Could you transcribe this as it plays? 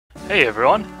Hey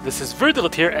everyone, this is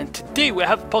Verdilit here, and today we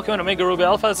have Pokemon Omega Ruby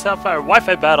Alpha Sapphire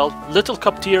Wi-Fi battle, Little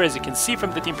Cup tier, as you can see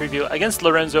from the team preview, against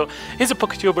Lorenzo. He's a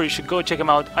PokeTuber, you should go check him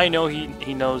out. I know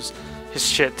he knows his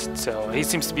shit, so he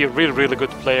seems to be a really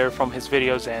good player from his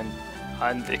videos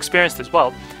and experienced as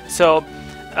well. So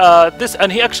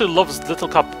and he actually loves Little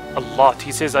Cup a lot.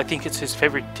 He says I think it's his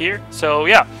favorite tier. So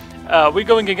yeah. We're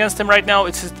going against him right now.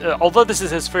 It's his, although this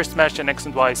is his first match in X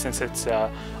and Y since it's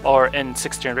or in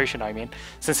 6th generation, I mean,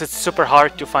 since it's super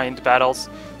hard to find battles.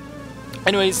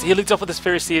 Anyways, he leads off with his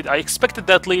Fairy Seed. I expected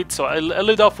that lead, so I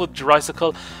lead off with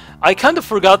Jurassical. I kind of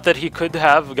forgot that he could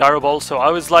have Garaball, so I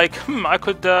was like, I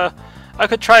could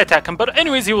try attack him. But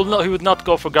anyways, he would not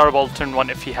go for Garaball turn 1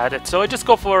 if he had it. So I just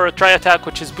go for a try attack,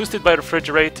 which is boosted by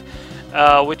Refrigerate,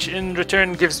 which in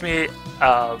return gives me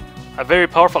a very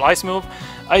powerful Ice move.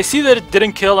 I see that it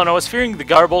didn't kill, and I was fearing the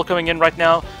Garaball coming in right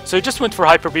now, so I just went for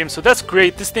Hyper Beam, so that's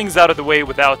great. This thing's out of the way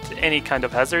without any kind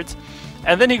of hazards.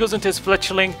 And then he goes into his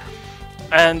Fletchling,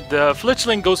 and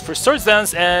Fletchling goes for Swords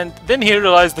Dance, and then he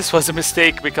realized this was a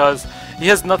mistake because he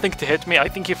has nothing to hit me. I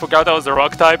think he forgot I was a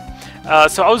Rock type.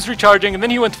 So I was recharging, and then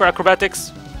he went for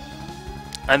Acrobatics.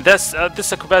 And this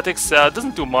Acrobatics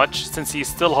doesn't do much since he's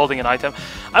still holding an item.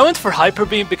 I went for Hyper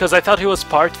Beam because I thought he was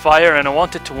part Fire, and I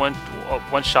wanted to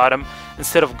one-shot him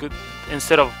instead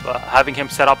of having him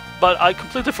set up, but I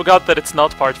completely forgot that it's not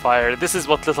part Fire. This is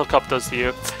what Little Cup does to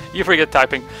you. You forget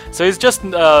typing. So he's just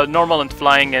normal and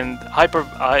flying, and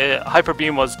Hyper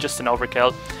Beam was just an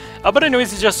overkill. But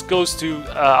anyways, he just goes to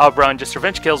Abra and just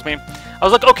revenge kills me. I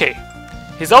was like, okay,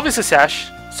 he's obviously Sash,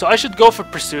 so I should go for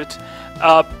Pursuit.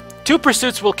 2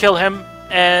 Pursuits will kill him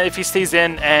if he stays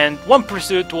in, and 1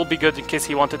 Pursuit will be good in case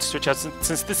he wanted to switch out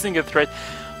since this thing is a threat.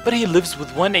 But he lives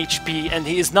with 1 HP, and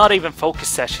he is not even Focus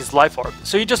Sash, he's Life Orb.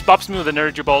 So he just bops me with an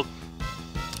Energy Ball.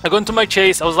 I go into my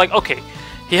chase, I was like, okay,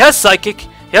 he has Psychic,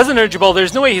 he has an Energy Ball,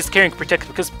 there's no way he's carrying Protect,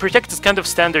 because Protect is kind of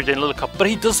standard in Little Cup, but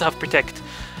he does have Protect.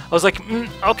 I was like,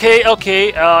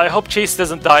 okay, I hope Chase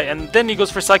doesn't die, and then he goes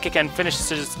for Psychic and finishes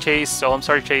his Chase, so I'm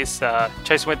sorry Chase,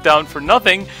 Chase went down for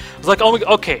nothing. I was like, oh my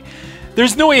god, okay.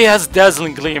 There's no way he has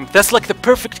Dazzling Gleam. That's like the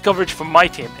perfect coverage for my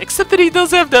team. Except that he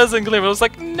does have Dazzling Gleam. I was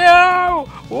like, no!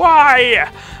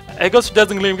 Why? He goes for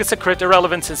Dazzling Gleam, gets a crit,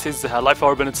 irrelevant since his Life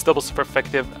Orb and it's double super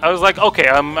effective. I was like, okay,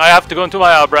 I have to go into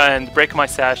my Abra and break my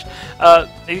Sash.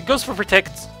 He goes for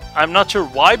Protect. I'm not sure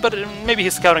why, but maybe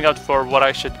he's scouting out for what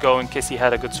I should go in case he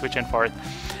had a good switch in for it.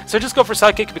 So just go for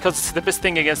Psychic because it's the best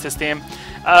thing against his team.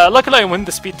 Luckily I win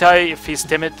the speed tie if he's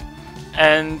timid,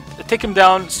 and take him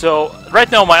down. So right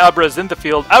now my Abra is in the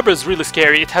field. Abra is really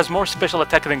scary. It has more special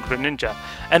attack than Greninja,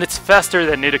 and it's faster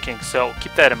than Nidoking, so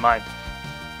keep that in mind.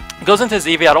 Goes into his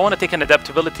Eevee. I don't want to take an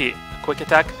Adaptability Quick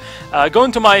Attack. Go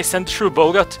into my Sandshrew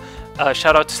Bogot.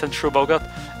 Shout out to Sandshrew Bogot.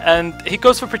 And he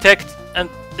goes for Protect, and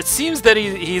it seems that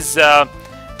he's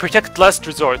Protect Last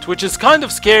Resort, which is kind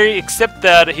of scary, except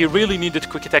that he really needed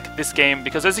Quick Attack this game,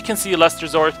 because as you can see, Last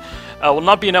Resort will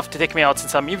not be enough to take me out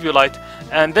since I'm Eviolite.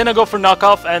 And then I go for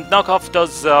Knockoff, and Knockoff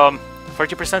does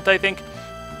 40%, I think.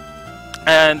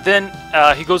 And then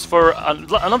he goes for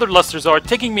another Last Resort,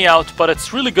 taking me out, but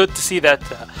it's really good to see that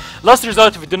Last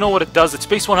Resort, if you don't know what it does, it's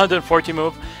base 140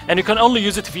 move, and you can only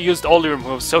use it if you used all your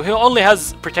moves, so he only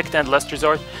has Protect and Last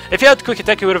Resort. If he had Quick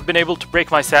Attack, he would have been able to break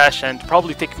my Sash and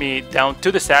probably take me down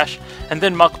to the Sash, and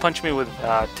then Mach Punch me with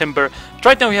Timber. But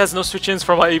right now he has no switch-ins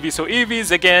for my Eevee, so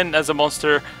Eevee's again, as a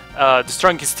monster,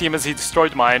 destroying his team as he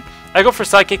destroyed mine. I go for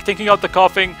Psychic, taking out the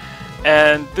Coughing,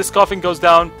 and this Coughing goes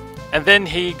down. And then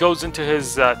he goes into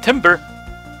his Timber,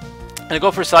 and I go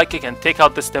for Psychic and take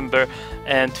out this Timber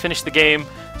and finish the game.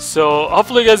 So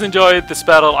hopefully you guys enjoyed this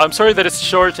battle. I'm sorry that it's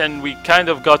short and we kind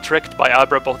of got tricked by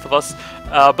Abra, both of us.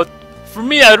 But for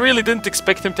me, I really didn't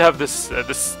expect him to have this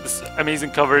this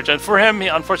amazing coverage. And for him,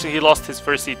 unfortunately, he lost his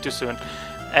first seed too soon.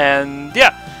 And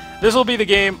yeah, this will be the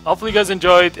game. Hopefully you guys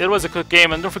enjoyed. It was a quick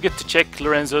game, and don't forget to check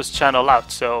Lorenzo's channel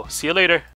out. So see you later.